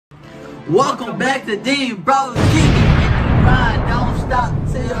Welcome back to Dean Bros Kicking Ride. Don't stop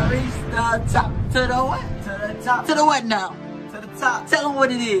till you reach the top. To the what? To the top. To the what now? To the top. Tell them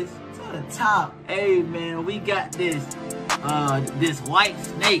what it is. To the top. Hey man, we got this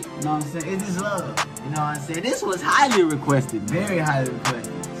Whitesnake. You know what I'm saying? It is love. You know what I'm saying? This was highly requested, man. Very highly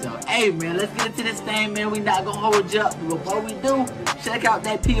requested. So, hey man, let's get into this thing, man. We not gonna hold you up. But before we do, check out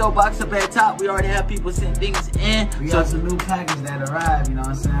that P.O. box up at top. We already have people send things in. We got some new package that arrived, you know what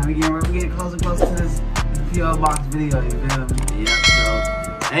I'm saying? We getting closer and closer to this P.O. box video, you feel me? Yep,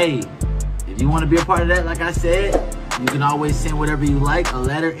 so, hey, if you want to be a part of that, like I said, you can always send whatever you like, a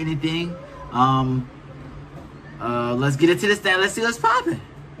letter, anything. Let's get into this thing. Let's see what's popping.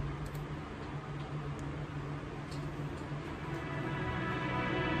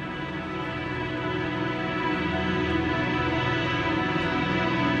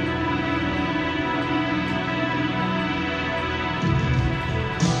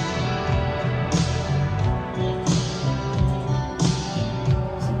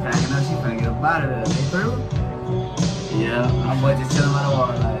 Out of there. They through? Yeah. My boy just chilling by the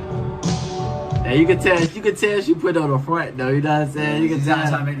water like. Yeah, you can tell she put on the front though, you know what I'm saying? You can tell.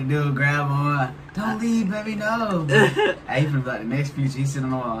 Trying to make the dude grab on. Don't leave, baby, no. Hey, he from like the next future, he's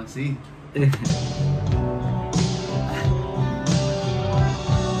sitting on the wall, see?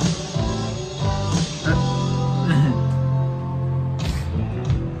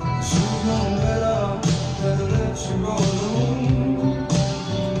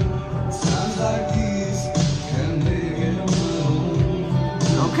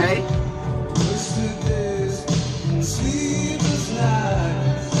 Okay.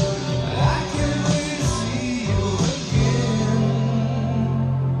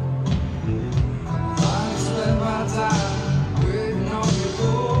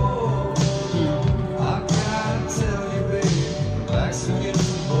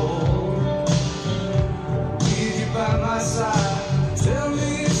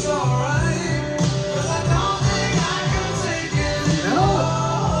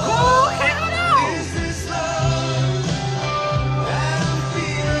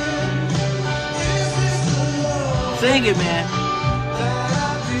 Sing it, man.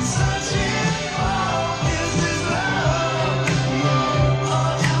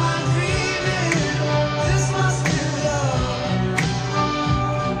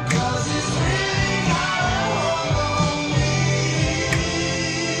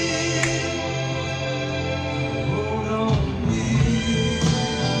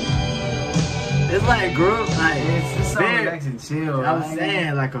 It's like a group, like it's so relax and chill. I'm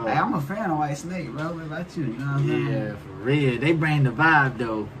saying like a. Hey, I'm a fan of Whitesnake, bro. What about you? You know what I'm saying? Yeah, for real. They bring the vibe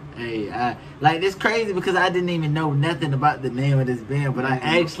though. Hey, like it's crazy because I didn't even know nothing about the name of this band, but I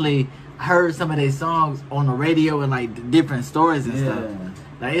actually heard some of their songs on the radio and like the different stories and stuff.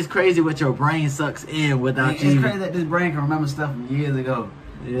 Like it's crazy what your brain sucks in without you. It's crazy that this brain can remember stuff from years ago.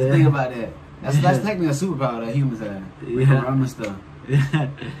 Yeah. Just think about that. That's technically a superpower that humans have. We can remember stuff.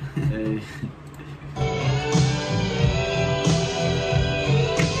 Hey.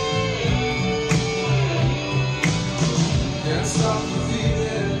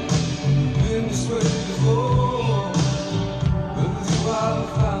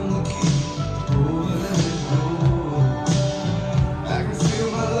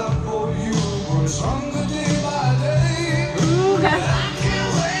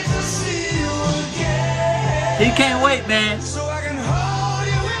 He can't wait, man. So I can hold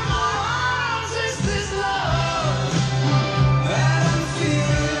you in my arms. Is this love that I'm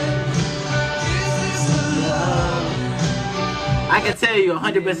feeling? Is this love? I can tell you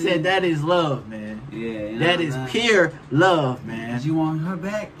 100% that is love, man. Yeah, you know that is pure love, man. You want her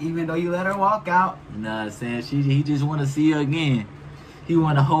back, even though you let her walk out. You know what I'm saying? He just want to see her again. He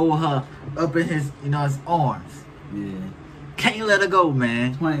want to hold her up in his, his arms. Yeah. Can't let her go,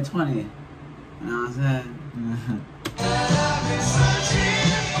 man. 2020. You know what I'm saying?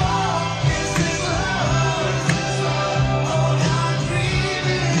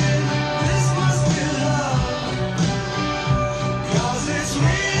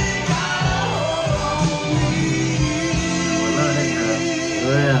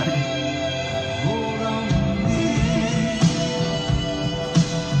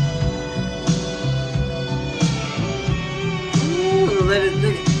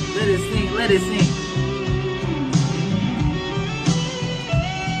 Let it sing.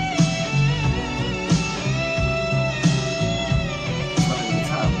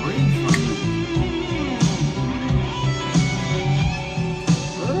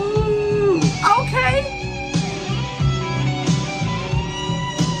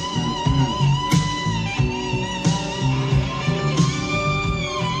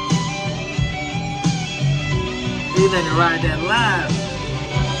 He let it ride that line.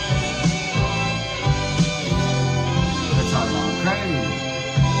 That's all going crazy.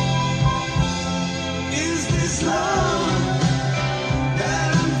 Is this love that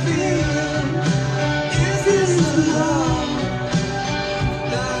I'm feeling? Is this the love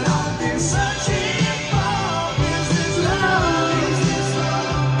that I've been searching for? Is this love? Is this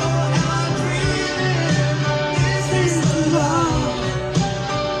love? Or am I dreaming? Is this the love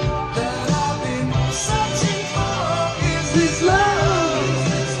that I've been searching for? Is this love? Is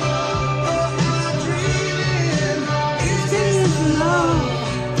this love? Or am I dreaming? Is this the love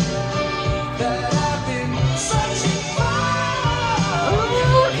that I've been searching for?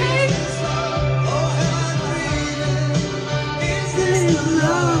 Okay. Is this love? Or am I dreaming? Is this the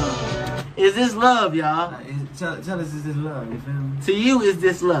love? Is this love, y'all? Tell us, is this love? You feel me? To you, is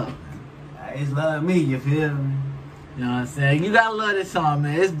this love? It's love me. You feel me? You know what I'm saying? You gotta love this song,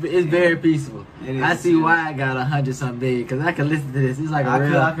 man. It's very peaceful. It is, I see too. why I got 100-something big, because I can listen to this. It's like a I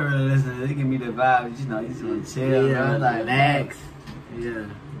real... could really listen to it. It give me the vibe. You know, you just want to chill. Yeah, bro. like relax. Yeah,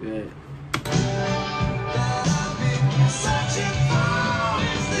 good. That I've been searching for?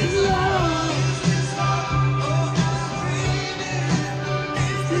 Is this love? Is this love? Or am I dreaming?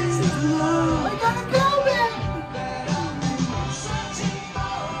 Is this the love? We gotta go back. That I've been searching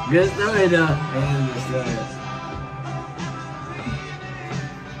for. Good story, though. It is good.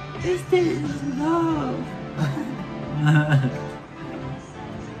 Is this love?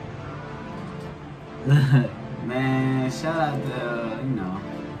 Man, shout out to,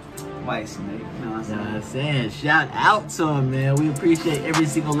 Whitesnake. You know what I'm You know what saying? I'm saying? Shout out to him, man. We appreciate every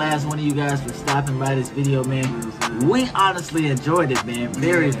single last one of you guys for stopping by this video, man. We honestly enjoyed it, man.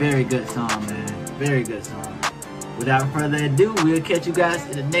 Very, very good song, man. Very good song. Without further ado, we'll catch you guys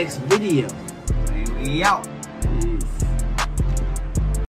in the next video. We out.